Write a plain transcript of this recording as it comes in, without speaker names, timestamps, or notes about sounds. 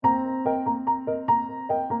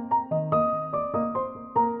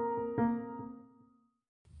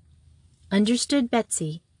Understood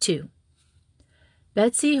Betsy, 2.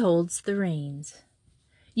 Betsy holds the reins.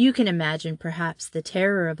 You can imagine, perhaps, the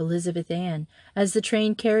terror of Elizabeth Ann as the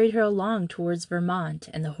train carried her along towards Vermont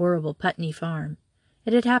and the horrible Putney farm.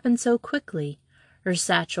 It had happened so quickly, her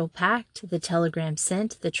satchel packed, the telegram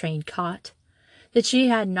sent, the train caught, that she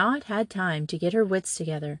had not had time to get her wits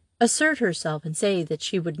together, assert herself, and say that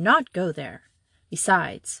she would not go there.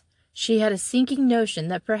 Besides, she had a sinking notion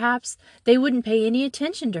that perhaps they wouldn't pay any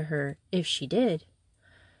attention to her if she did.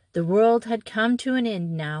 The world had come to an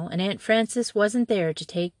end now, and Aunt Frances wasn't there to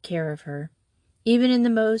take care of her. Even in the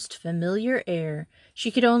most familiar air,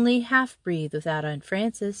 she could only half breathe without Aunt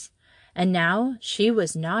Frances. And now she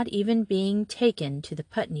was not even being taken to the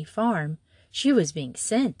Putney farm. She was being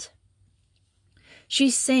sent. She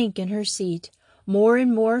sank in her seat, more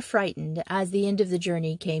and more frightened as the end of the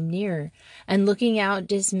journey came nearer, and looking out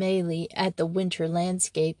dismally at the winter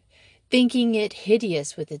landscape, thinking it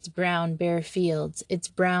hideous with its brown bare fields, its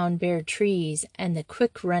brown bare trees, and the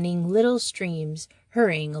quick-running little streams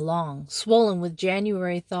hurrying along, swollen with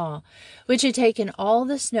January thaw, which had taken all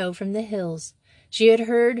the snow from the hills. She had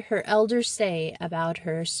heard her elders say about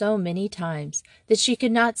her so many times that she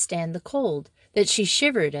could not stand the cold, that she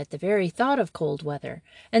shivered at the very thought of cold weather,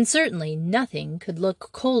 and certainly nothing could look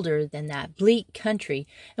colder than that bleak country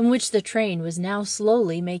in which the train was now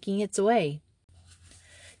slowly making its way.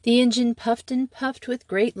 The engine puffed and puffed with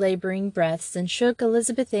great laboring breaths and shook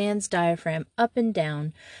Elizabeth Ann's diaphragm up and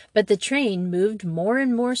down, but the train moved more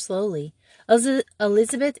and more slowly.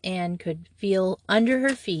 Elizabeth Ann could feel under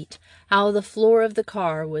her feet how the floor of the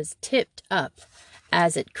car was tipped up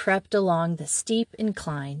as it crept along the steep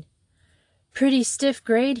incline. "Pretty stiff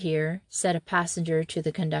grade here," said a passenger to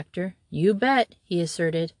the conductor. "You bet," he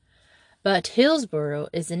asserted. "But Hillsboro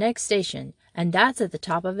is the next station, and that's at the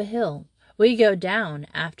top of a hill. We go down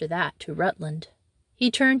after that to Rutland."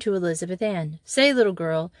 He turned to Elizabeth Ann. "Say, little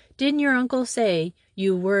girl, didn't your uncle say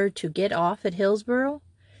you were to get off at Hillsboro?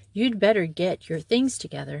 You'd better get your things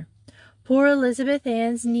together." Poor Elizabeth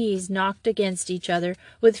Ann's knees knocked against each other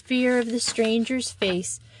with fear of the stranger's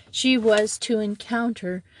face she was to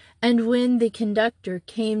encounter, and when the conductor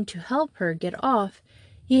came to help her get off,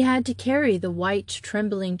 he had to carry the white,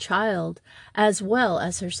 trembling child as well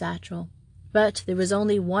as her satchel. But there was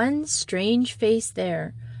only one strange face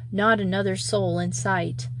there, not another soul in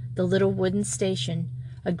sight. The little wooden station.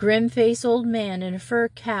 A grim-faced old man in a fur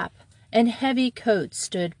cap and heavy coat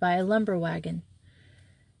stood by a lumber wagon.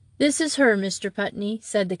 "This is her, Mr. Putney,"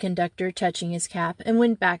 said the conductor, touching his cap, and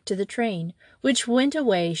went back to the train, which went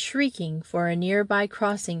away shrieking for a nearby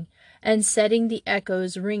crossing and setting the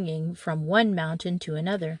echoes ringing from one mountain to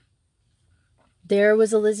another. There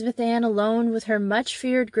was Elizabeth Ann alone with her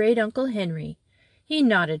much-feared great-uncle Henry. He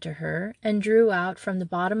nodded to her and drew out from the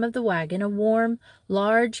bottom of the wagon a warm,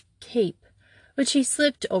 large cape, which he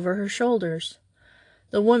slipped over her shoulders.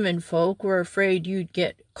 "The women folk were afraid you'd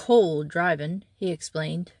get cold drivin'," he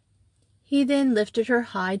explained. He then lifted her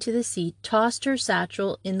high to the seat, tossed her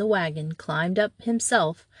satchel in the wagon, climbed up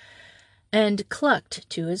himself, and clucked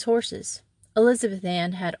to his horses. Elizabeth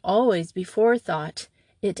Ann had always before thought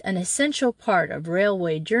it an essential part of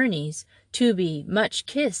railway journeys to be much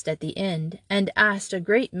kissed at the end, and asked a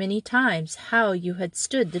great many times how you had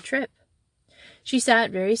stood the trip. She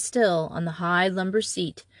sat very still on the high lumber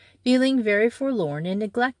seat, feeling very forlorn and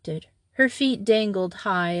neglected. Her feet dangled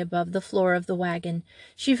high above the floor of the wagon.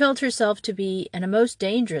 She felt herself to be in a most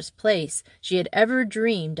dangerous place she had ever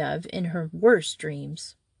dreamed of in her worst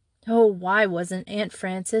dreams. Oh, why wasn't Aunt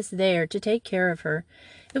Frances there to take care of her?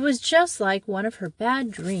 It was just like one of her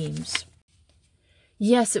bad dreams.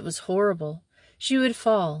 Yes, it was horrible. She would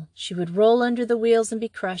fall. She would roll under the wheels and be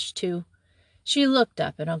crushed, too. She looked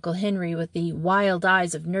up at Uncle Henry with the wild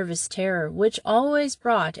eyes of nervous terror, which always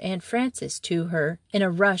brought Aunt Frances to her in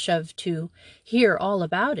a rush to hear all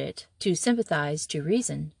about it, to sympathize, to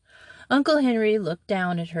reason. Uncle Henry looked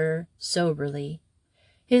down at her soberly,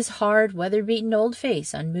 his hard, weather-beaten old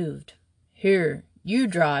face unmoved. "Here, you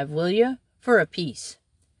drive, will you, for a piece?"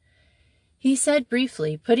 he said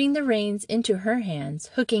briefly, putting the reins into her hands,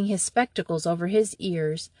 hooking his spectacles over his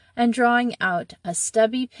ears, and drawing out a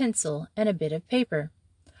stubby pencil and a bit of paper.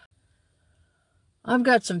 "I've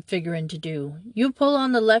got some figuring to do. You pull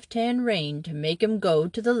on the left-hand rein to make 'em go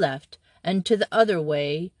to the left, and to the other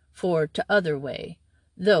way for t'other way,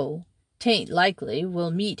 though 'tain't likely we'll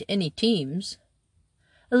meet any teams."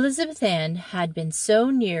 Elizabeth Ann had been so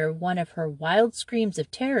near one of her wild screams of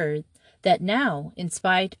terror that now, in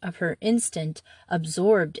spite of her instant,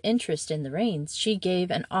 absorbed interest in the reins, she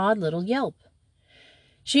gave an odd little yelp.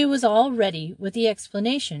 She was all ready with the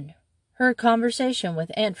explanation. her conversation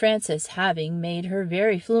with Aunt Frances having made her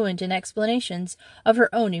very fluent in explanations of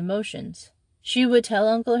her own emotions. She would tell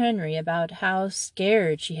Uncle Henry about how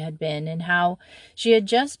scared she had been and how she had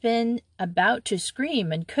just been about to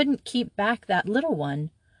scream and couldn't keep back that little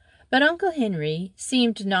one. But Uncle Henry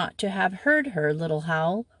seemed not to have heard her little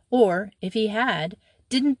howl, or, if he had,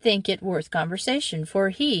 didn't think it worth conversation, for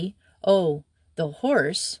he, the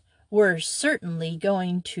horse, were certainly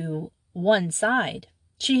going to one side.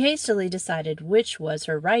 She hastily decided which was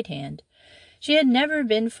her right hand. She had never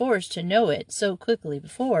been forced to know it so quickly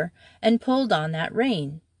before, and pulled on that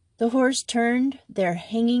rein. The horse turned their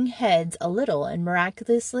hanging heads a little, and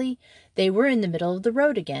miraculously they were in the middle of the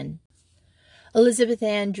road again. Elizabeth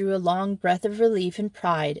Ann drew a long breath of relief and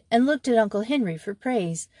pride, and looked at Uncle Henry for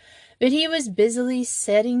praise, but he was busily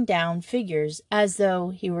setting down figures as though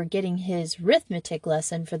he were getting his arithmetic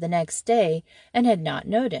lesson for the next day and had not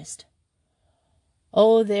noticed.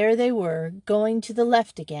 Oh, there they were, going to the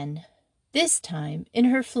left again. This time, in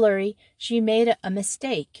her flurry, she made a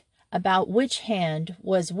mistake about which hand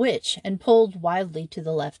was which and pulled wildly to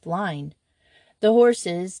the left line. The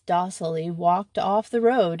horses docilely walked off the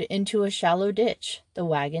road into a shallow ditch. The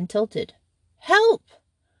wagon tilted. Help!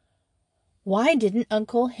 Why didn't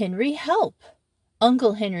Uncle Henry help?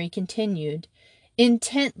 Uncle Henry continued,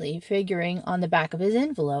 intently figuring on the back of his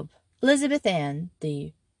envelope. Elizabeth Ann,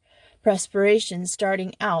 the perspiration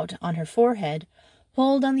starting out on her forehead,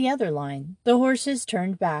 pulled on the other line. The horses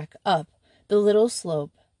turned back up the little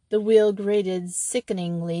slope. The wheel grated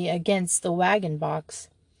sickeningly against the wagon box.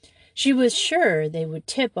 She was sure they would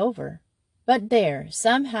tip over. But there,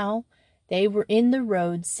 somehow, they were in the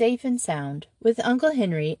road safe and sound, with Uncle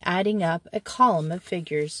Henry adding up a column of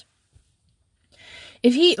figures.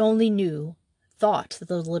 If he only knew, thought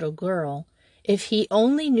the little girl, if he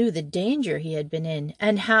only knew the danger he had been in,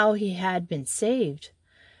 and how he had been saved.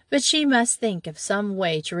 But she must think of some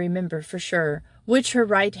way to remember for sure which her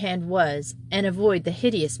right hand was, and avoid the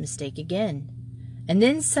hideous mistake again. And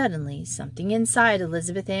then suddenly something inside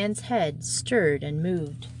Elizabeth Ann's head stirred and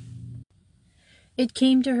moved. It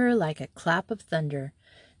came to her like a clap of thunder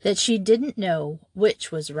that she didn't know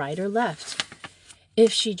which was right or left.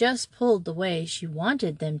 If she just pulled the way she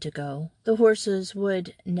wanted them to go, the horses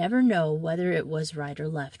would never know whether it was right or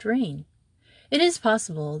left rein. It is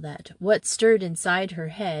possible that what stirred inside her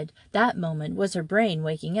head that moment was her brain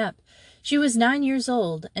waking up. She was 9 years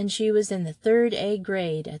old, and she was in the 3rd A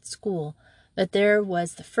grade at school, but there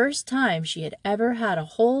was the first time she had ever had a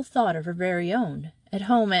whole thought of her very own. At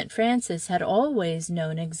home, Aunt Frances had always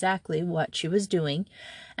known exactly what she was doing,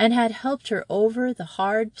 and had helped her over the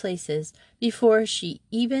hard places before she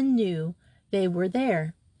even knew they were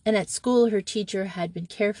there. And at school her teacher had been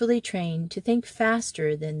carefully trained to think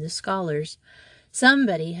faster than the scholars.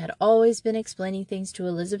 Somebody had always been explaining things to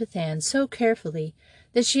Elizabeth Ann so carefully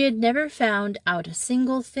that she had never found out a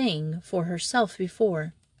single thing for herself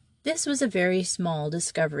before. This was a very small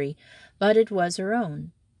discovery, but it was her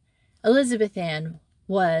own. Elizabeth Ann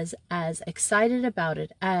was as excited about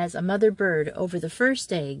it as a mother bird over the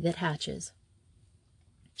first egg that hatches.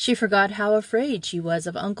 She forgot how afraid she was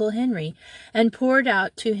of Uncle Henry, and poured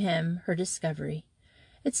out to him her discovery.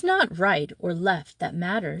 "It's not right or left that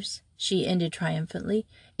matters," she ended triumphantly.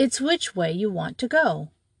 "It's which way you want to go."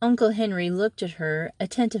 Uncle Henry looked at her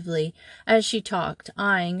attentively as she talked,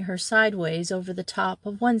 eyeing her sideways over the top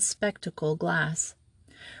of one spectacle glass.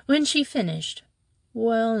 When she finished,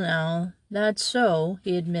 "Well, now, that's so,"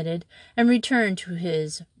 he admitted, and returned to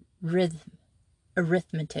his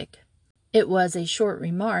arithmetic. It was a short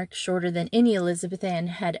remark, shorter than any Elizabeth Ann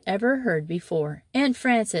had ever heard before. Aunt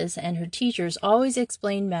Frances and her teachers always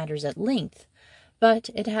explained matters at length, but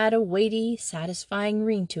it had a weighty, satisfying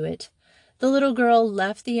ring to it. The little girl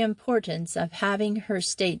left the importance of having her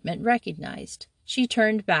statement recognized. She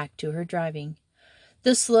turned back to her driving.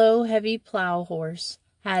 The slow, heavy plow horse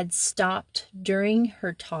had stopped during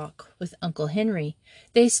her talk with Uncle Henry.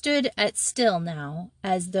 They stood at still now,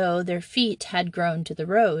 as though their feet had grown to the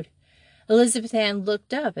road. Elizabeth Ann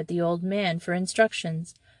looked up at the old man for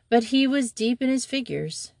instructions, but he was deep in his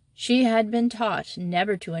figures. She had been taught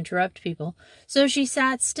never to interrupt people, so she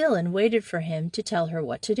sat still and waited for him to tell her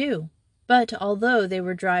what to do. But although they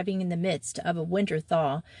were driving in the midst of a winter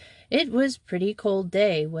thaw, it was a pretty cold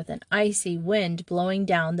day, with an icy wind blowing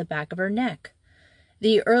down the back of her neck.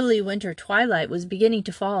 The early winter twilight was beginning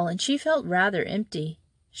to fall, and she felt rather empty.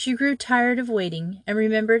 She grew tired of waiting, and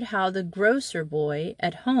remembered how the grocer boy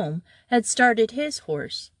at home had started his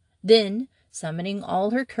horse. Then, summoning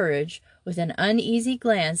all her courage, with an uneasy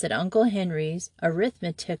glance at Uncle Henry's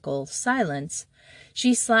arithmetical silence,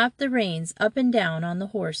 she slapped the reins up and down on the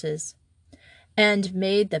horses. and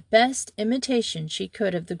made the best imitation she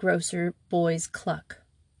could of the grocer boy's cluck.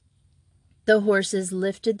 The horses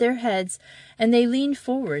lifted their heads, and they leaned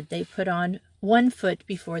forward. They put on one foot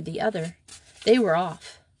before the other. They were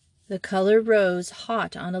off. The color rose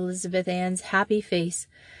hot on Elizabeth Ann's happy face.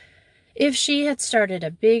 If she had started a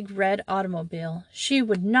big red automobile, she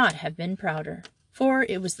would not have been prouder, for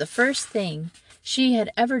it was the first thing she had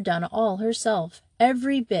ever done all herself,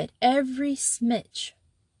 every bit, every smitch.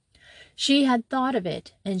 She had thought of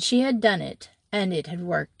it, and she had done it, and it had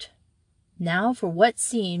worked. Now for what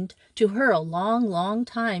seemed to her a long, long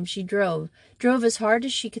time she drove as hard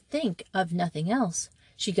as she could think of nothing else.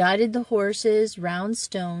 She guided the horses round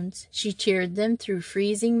stones. She cheered them through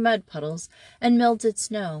freezing mud puddles and melted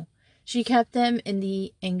snow. She kept them in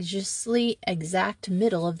the anxiously exact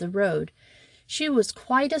middle of the road. She was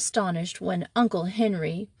quite astonished when Uncle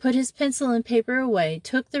Henry put his pencil and paper away,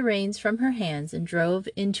 took the reins from her hands, and drove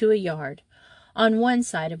into a yard, on one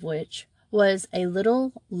side of which was a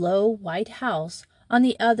little low white house, on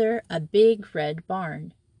the other a big red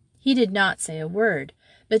barn. He did not say a word,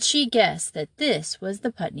 but she guessed that this was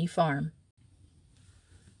the Putney farm.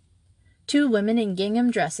 Two women in gingham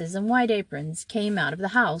dresses and white aprons came out of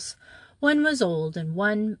the house. One was old, and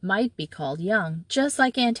one might be called young, just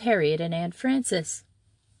like Aunt Harriet and Aunt Frances.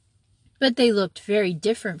 But they looked very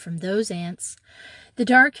different from those aunts. The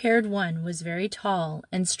dark-haired one was very tall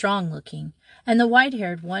and strong-looking, and the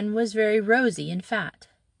white-haired one was very rosy and fat.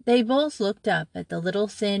 They both looked up at the little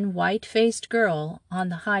thin, white-faced girl on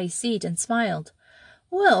the high seat and smiled.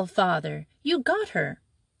 "Well, father, you got her."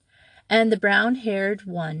 And the brown-haired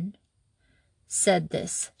one said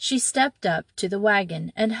this. She stepped up to the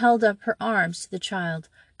wagon and held up her arms to the child.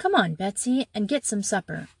 "Come on, Betsy, and get some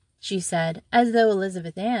supper," she said, as though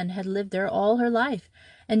Elizabeth Ann had lived there all her life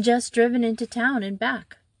and just driven into town and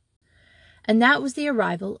back. And that was the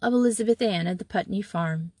arrival of Elizabeth Ann at the Putney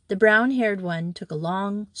farm. The brown-haired one took a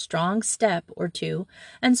long, strong step or two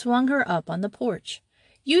and swung her up on the porch.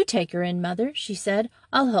 "You take her in, Mother," she said.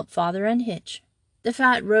 "I'll help Father unhitch." The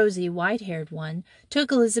fat, rosy, white-haired one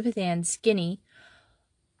took Elizabeth Ann's skinny,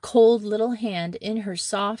 cold little hand in her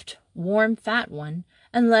soft, warm, fat one,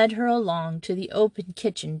 and led her along to the open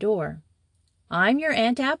kitchen door. "I'm your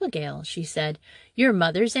Aunt Abigail," she said, "your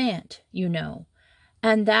mother's aunt, you know.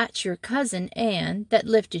 And that's your cousin Anne that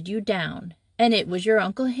lifted you down, and it was your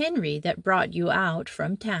Uncle Henry that brought you out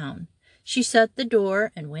from town." She shut the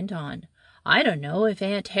door and went on. "I don't know if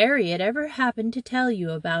Aunt Harriet ever happened to tell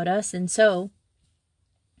you about us, and so—"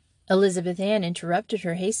 Elizabeth Ann interrupted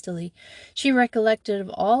her hastily. She recollected of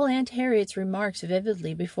all Aunt Harriet's remarks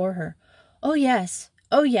vividly before her. Oh, yes,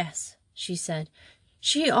 she said.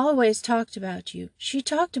 "She always talked about you. She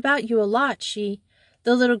talked about you a lot.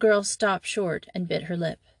 The little girl stopped short and bit her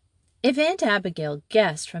lip. If Aunt Abigail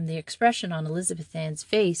guessed from the expression on Elizabeth Ann's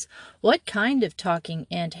face what kind of talking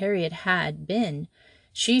Aunt Harriet had been,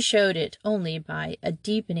 she showed it only by a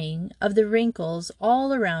deepening of the wrinkles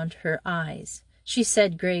all around her eyes. She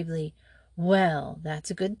said gravely, "Well, that's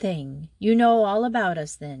a good thing. You know all about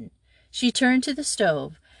us, then." She turned to the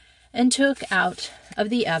stove and took out of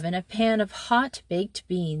the oven a pan of hot baked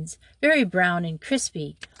beans, very brown and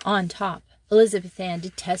crispy on top. Elizabeth Ann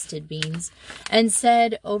detested beans, and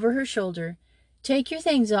said over her shoulder, "Take your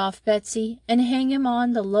things off, Betsy, and hang 'em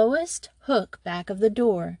on the lowest hook back of the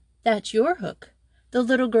door. That's your hook." The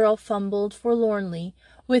little girl fumbled forlornly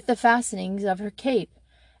with the fastenings of her cape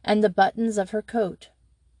and the buttons of her coat.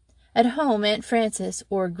 At home, Aunt Frances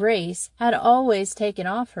or Grace had always taken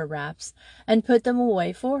off her wraps and put them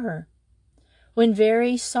away for her. When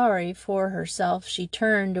very sorry for herself she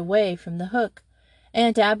turned away from the hook,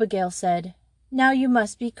 Aunt Abigail said, "Now you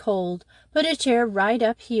must be cold. Put a chair right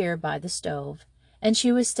up here by the stove." And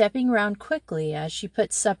she was stepping round quickly as she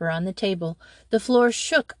put supper on the table. The floor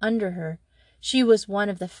shook under her. She was one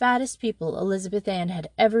of the fattest people Elizabeth Ann had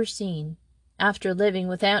ever seen. After living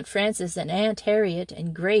with Aunt Frances and Aunt Harriet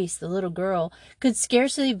and Grace, the little girl could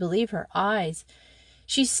scarcely believe her eyes.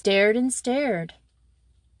 She stared and stared.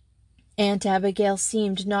 Aunt Abigail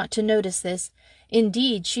seemed not to notice this.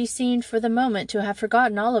 Indeed, she seemed for the moment to have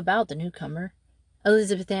forgotten all about the newcomer.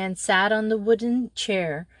 Elizabeth Ann sat on the wooden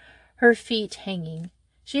chair, her feet hanging.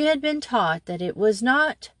 She had been taught that it was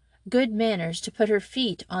not good manners to put her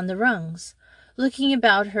feet on the rungs, looking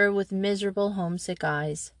about her with miserable homesick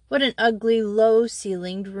eyes. What an ugly,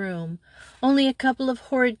 low-ceilinged room! Only a couple of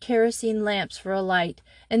horrid kerosene lamps for a light,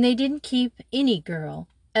 and they didn't keep any girl,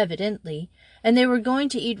 evidently, and they were going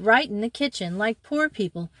to eat right in the kitchen, like poor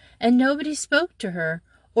people, and nobody spoke to her,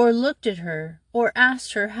 or looked at her, or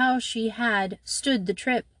asked her how she had stood the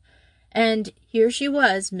trip. And here she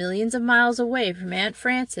was, millions of miles away from Aunt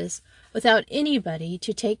Frances, without anybody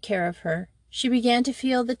to take care of her. She began to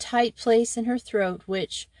feel the tight place in her throat,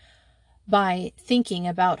 which, by thinking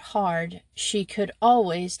about hard, she could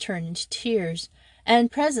always turn into tears,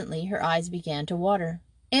 and presently her eyes began to water.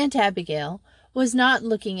 Aunt Abigail was not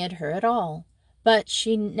looking at her at all, but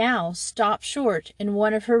she now stopped short in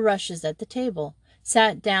one of her rushes at the table,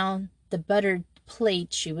 sat down the buttered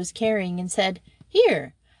plate she was carrying, and said,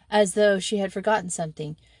 "Here," as though she had forgotten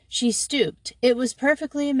something. She stooped, it was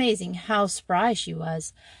perfectly amazing how spry she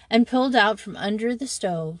was, and pulled out from under the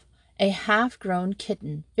stove a half-grown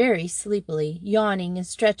kitten, very sleepily, yawning and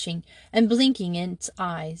stretching, and blinking its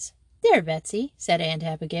eyes. "There, Betsy," said Aunt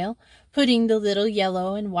Abigail, putting the little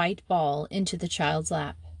yellow and white ball into the child's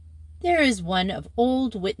lap. "There is one of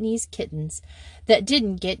old Whitney's kittens that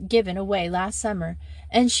didn't get given away last summer,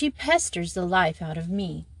 and she pesters the life out of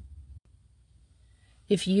me.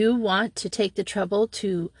 If you want to take the trouble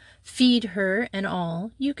to feed her and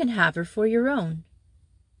all, you can have her for your own."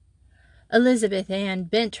 Elizabeth Ann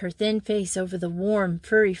bent her thin face over the warm,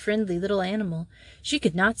 furry, friendly little animal. She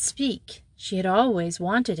could not speak. She had always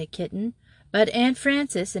wanted a kitten, but Aunt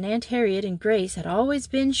Frances and Aunt Harriet and Grace had always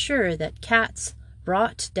been sure that cats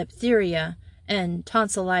brought diphtheria and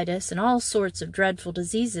tonsillitis and all sorts of dreadful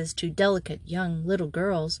diseases to delicate young little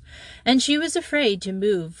girls, and she was afraid to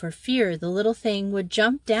move for fear the little thing would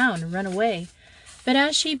jump down and run away. But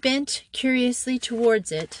as she bent curiously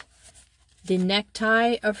towards it, the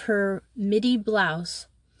necktie of her middy blouse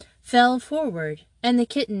fell forward, and the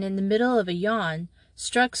kitten, in the middle of a yawn,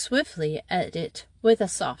 struck swiftly at it with a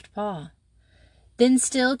soft paw. Then,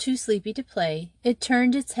 still too sleepy to play, it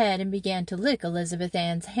turned its head and began to lick Elizabeth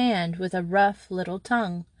Ann's hand with a rough little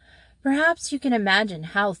tongue. Perhaps you can imagine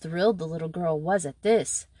how thrilled the little girl was at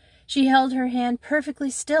this. She held her hand perfectly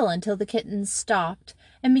still until the kitten stopped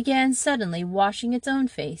and began suddenly washing its own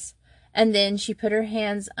face, and then she put her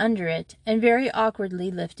hands under it and very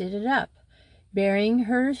awkwardly lifted it up, burying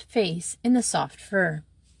her face in the soft fur.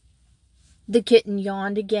 The kitten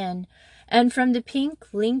yawned again, and from the pink,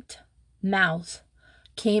 linked mouth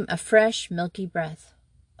came a fresh, milky breath.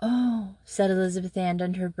 "Oh," said Elizabeth Ann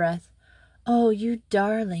under her breath, "oh, you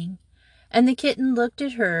darling!" And the kitten looked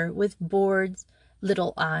at her with bored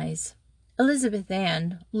little eyes. Elizabeth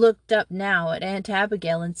Ann looked up now at Aunt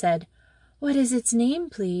Abigail and said, "What is its name,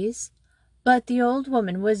 please?" But the old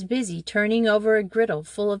woman was busy turning over a griddle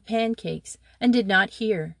full of pancakes, and did not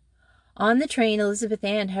hear. On the train, Elizabeth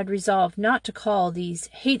Ann had resolved not to call these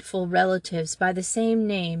hateful relatives by the same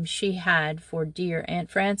name she had for dear Aunt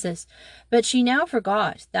Frances, but she now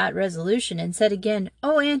forgot that resolution and said again,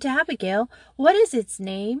 "Oh, Aunt Abigail, what is its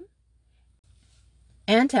name?"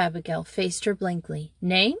 Aunt Abigail faced her blankly.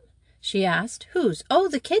 "Name?" she asked. "Whose?" "Oh,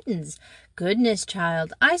 the kitten's." "Goodness,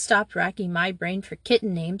 child, I stopped racking my brain for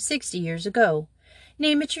kitten names 60 years ago.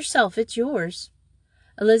 Name it yourself, it's yours."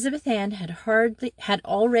 Elizabeth Ann had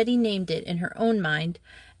already named it in her own mind,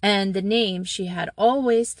 and the name she had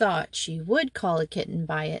always thought she would call a kitten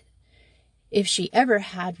by it, if she ever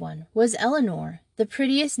had one, was Eleanor, the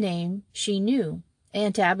prettiest name she knew.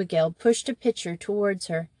 Aunt Abigail pushed a pitcher towards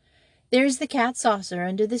her. "There's the cat saucer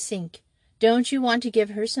under the sink. Don't you want to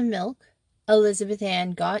give her some milk?" Elizabeth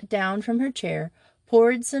Ann got down from her chair,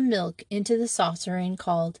 poured some milk into the saucer, and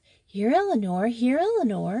called, "Here, Eleanor, here,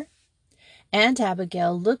 Eleanor." Aunt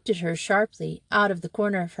Abigail looked at her sharply out of the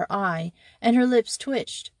corner of her eye, and her lips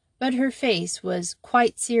twitched, but her face was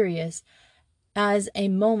quite serious as a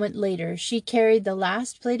moment later she carried the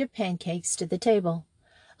last plate of pancakes to the table.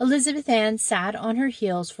 Elizabeth Ann sat on her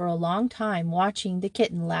heels for a long time watching the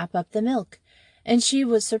kitten lap up the milk, and she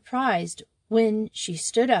was surprised when she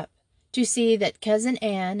stood up to see that Cousin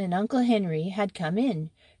Anne and Uncle Henry had come in,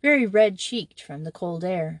 very red-cheeked from the cold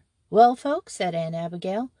air. "Well, folks," said Aunt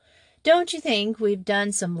Abigail, "don't you think we've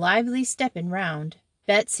done some lively stepping round,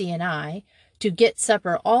 Betsy and I, to get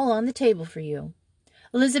supper all on the table for you?"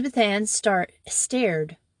 Elizabeth Ann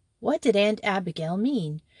stared. What did Aunt Abigail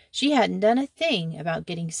mean? She hadn't done a thing about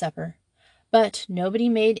getting supper. But nobody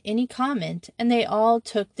made any comment, and they all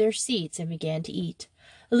took their seats and began to eat.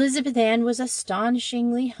 Elizabeth Ann was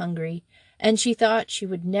astonishingly hungry, and she thought she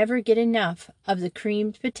would never get enough of the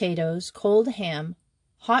creamed potatoes, cold ham,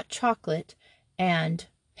 hot chocolate, and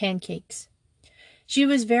pancakes. She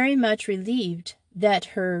was very much relieved that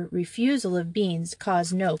her refusal of beans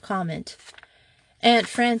caused no comment. Aunt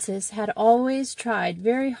Frances had always tried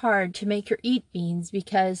very hard to make her eat beans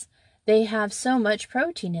because they have so much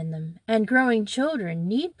protein in them, and growing children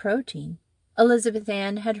need protein. Elizabeth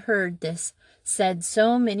Ann had heard this said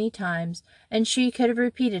so many times, and she could have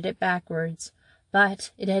repeated it backwards.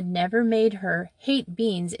 but it had never made her hate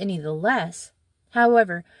beans any the less.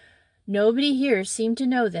 However, nobody here seemed to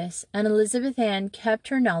know this, and Elizabeth Ann kept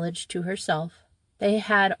her knowledge to herself. They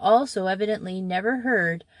had also evidently never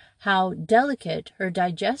heard how delicate her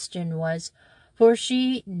digestion was, for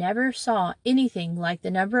she never saw anything like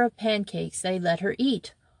the number of pancakes they let her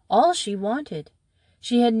eat, all she wanted.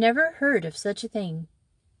 She had never heard of such a thing.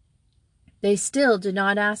 They still did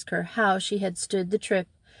not ask her how she had stood the trip.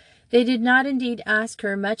 They did not indeed ask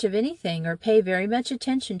her much of anything, or pay very much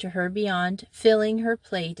attention to her beyond filling her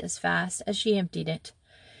plate as fast as she emptied it.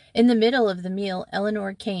 In the middle of the meal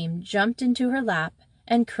Eleanor came, jumped into her lap,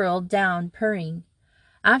 and curled down, purring.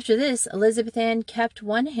 After this Elizabeth Ann kept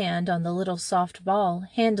one hand on the little soft ball,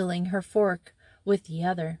 handling her fork with the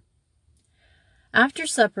other. After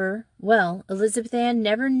supper, well, Elizabeth Ann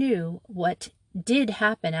never knew what did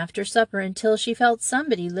happen after supper until she felt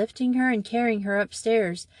somebody lifting her and carrying her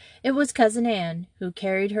upstairs. It was Cousin Anne, who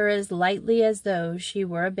carried her as lightly as though she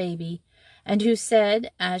were a baby, and who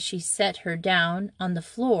said, as she set her down on the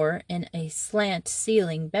floor in a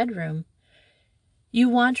slant-ceiling bedroom, You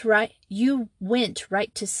went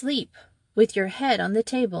right to sleep, with your head on the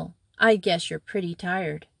table. I guess you're pretty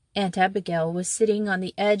tired." Aunt Abigail was sitting on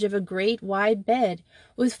the edge of a great wide bed,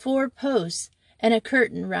 with 4 posts and a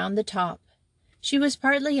curtain round the top. She was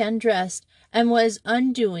partly undressed, and was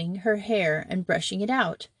undoing her hair and brushing it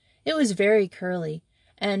out. It was very curly,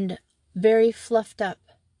 and very fluffed up,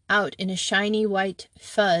 out in a shiny white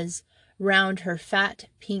fuzz round her fat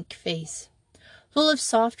pink face, full of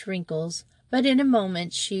soft wrinkles, but in a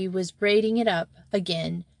moment she was braiding it up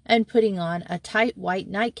again and putting on a tight white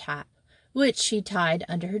nightcap, which she tied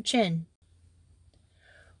under her chin.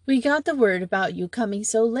 "We got the word about you coming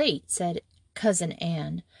so late," said Cousin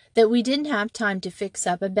Anne, "that we didn't have time to fix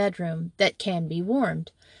up a bedroom that can be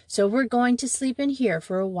warmed, so we're going to sleep in here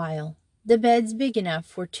for a while. The bed's big enough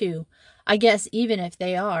for 2, I guess, even if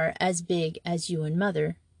they are as big as you and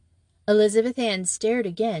Mother." Elizabeth Ann stared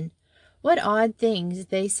again. What odd things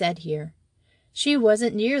they said here. She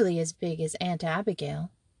wasn't nearly as big as Aunt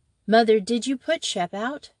Abigail. "Mother, did you put Shep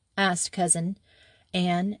out?" asked Cousin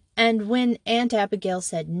Anne, and when Aunt Abigail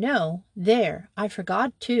said no, there, I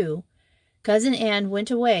forgot too. Cousin Anne went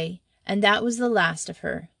away, and that was the last of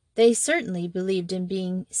her. They certainly believed in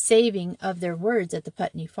being saving of their words at the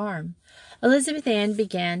Putney farm. Elizabeth Ann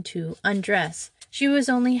began to undress. She was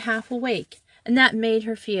only half awake, and that made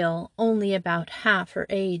her feel only about half her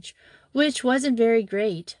age, which wasn't very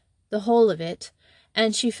great, the whole of it,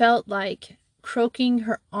 and she felt like crooking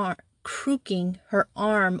her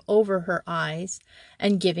arm over her eyes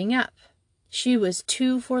and giving up. She was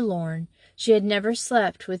too forlorn. She had never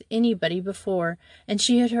slept with anybody before, and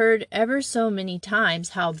she had heard ever so many times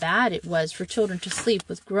how bad it was for children to sleep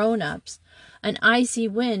with grown-ups. An icy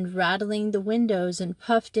wind rattling the windows and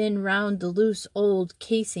puffed in round the loose old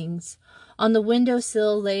casings. On the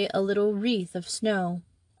window-sill lay a little wreath of snow.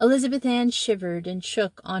 Elizabeth Ann shivered and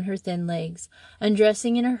shook on her thin legs,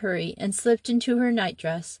 undressing in a hurry, and slipped into her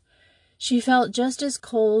nightdress. She felt just as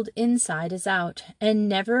cold inside as out, and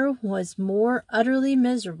never was more utterly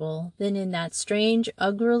miserable than in that strange,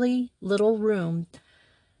 ugly little room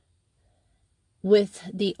with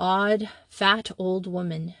the odd, fat old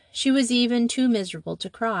woman. She was even too miserable to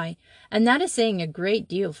cry, and that is saying a great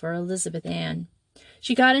deal for Elizabeth Ann.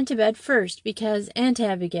 She got into bed first because Aunt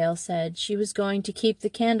Abigail said she was going to keep the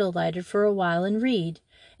candle lighted for a while and read,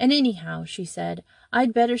 and anyhow, she said,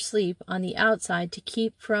 I'd better sleep on the outside to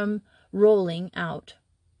keep from rolling out.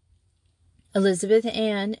 Elizabeth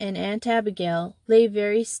Ann and Aunt Abigail lay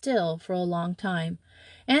very still for a long time,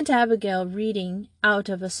 Aunt Abigail reading out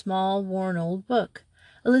of a small, worn old book.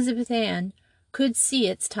 Elizabeth Ann could see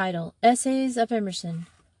its title, Essays of Emerson.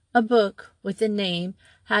 A book with the name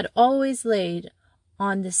had always laid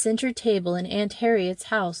on the center table in Aunt Harriet's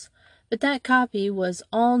house, but that copy was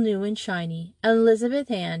all new and shiny, and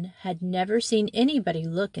Elizabeth Ann had never seen anybody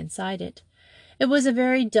look inside it. It was a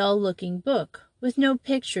very dull-looking book, with no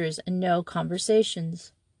pictures and no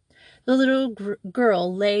conversations. The little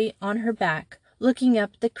girl lay on her back, looking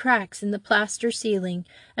up at the cracks in the plaster ceiling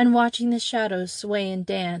and watching the shadows sway and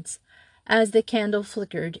dance as the candle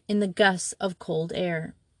flickered in the gusts of cold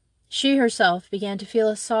air. She herself began to feel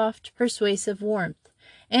a soft, persuasive warmth.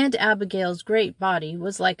 Aunt Abigail's great body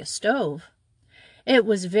was like a stove. It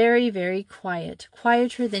was very, very quiet,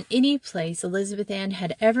 quieter than any place Elizabeth Ann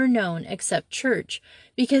had ever known except church,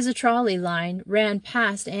 because a trolley line ran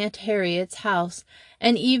past Aunt Harriet's house,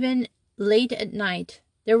 and even late at night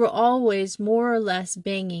there were always more or less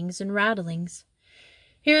bangings and rattlings.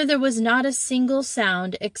 Here there was not a single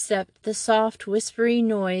sound except the soft, whispery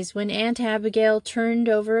noise when Aunt Abigail turned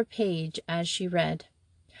over a page as she read.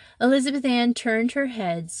 Elizabeth Ann turned her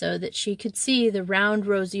head so that she could see the round,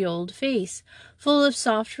 rosy old face, full of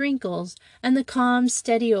soft wrinkles, and the calm,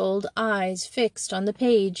 steady old eyes fixed on the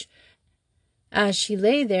page. As she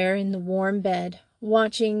lay there in the warm bed,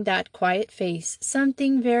 watching that quiet face,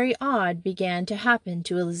 something very odd began to happen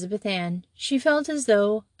to Elizabeth Ann. She felt as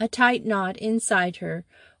though a tight knot inside her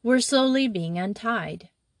were slowly being untied.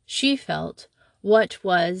 She felt. What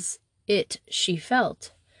was it she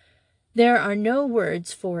felt? There are no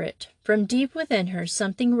words for it. From deep within her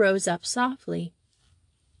something rose up softly.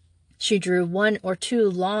 She drew one or two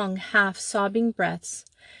long, half-sobbing breaths.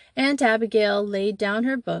 Aunt Abigail laid down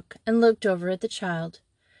her book and looked over at the child.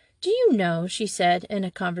 "Do you know," she said in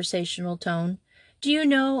a conversational tone, "do you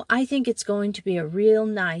know, I think it's going to be real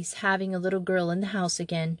nice having a little girl in the house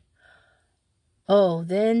again." Oh,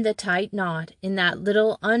 then the tight knot in that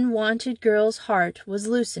little unwanted girl's heart was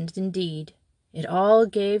loosened indeed. It all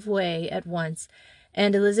gave way at once,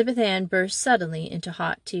 and Elizabeth Ann burst suddenly into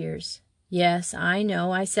hot tears. Yes, I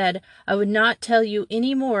know, I said I would not tell you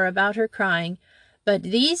any more about her crying, but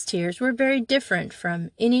these tears were very different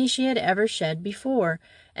from any she had ever shed before,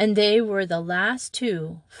 and they were the last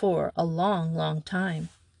too for a long, long time.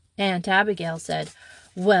 Aunt Abigail said,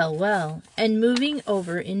 "Well, well," and moving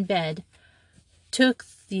over in bed, took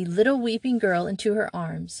the little weeping girl into her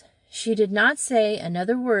arms. She did not say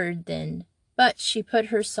another word then, but she put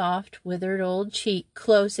her soft, withered old cheek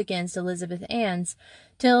close against Elizabeth Ann's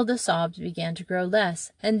till the sobs began to grow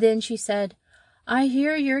less, and then she said, "I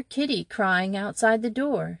hear your kitty crying outside the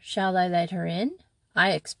door. Shall I let her in?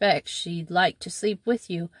 I expect she'd like to sleep with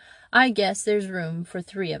you. I guess there's room for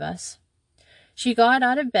 3 of us." She got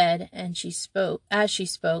out of bed as she spoke,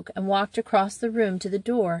 and walked across the room to the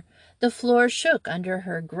door. The floor shook under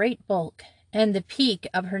her great bulk, and the peak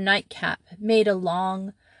of her nightcap made a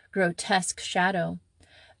long, grotesque shadow.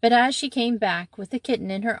 But as she came back with the kitten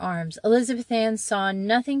in her arms, Elizabeth Ann saw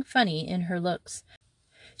nothing funny in her looks.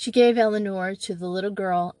 She gave Eleanor to the little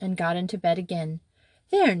girl and got into bed again.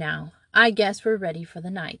 "There now, I guess we're ready for the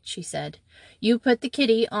night," she said. "You put the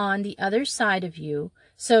kitty on the other side of you,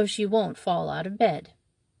 so she won't fall out of bed."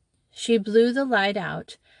 She blew the light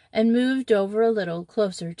out and moved over a little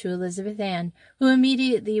closer to Elizabeth Ann, who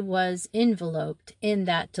immediately was enveloped in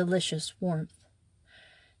that delicious warmth.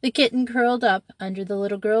 The kitten curled up under the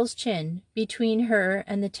little girl's chin, between her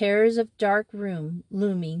and the terrors of dark room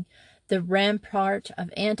looming, the rampart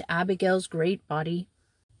of Aunt Abigail's great body.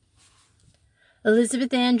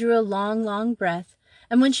 Elizabeth Ann drew a long, long breath,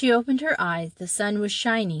 and when she opened her eyes, the sun was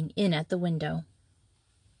shining in at the window.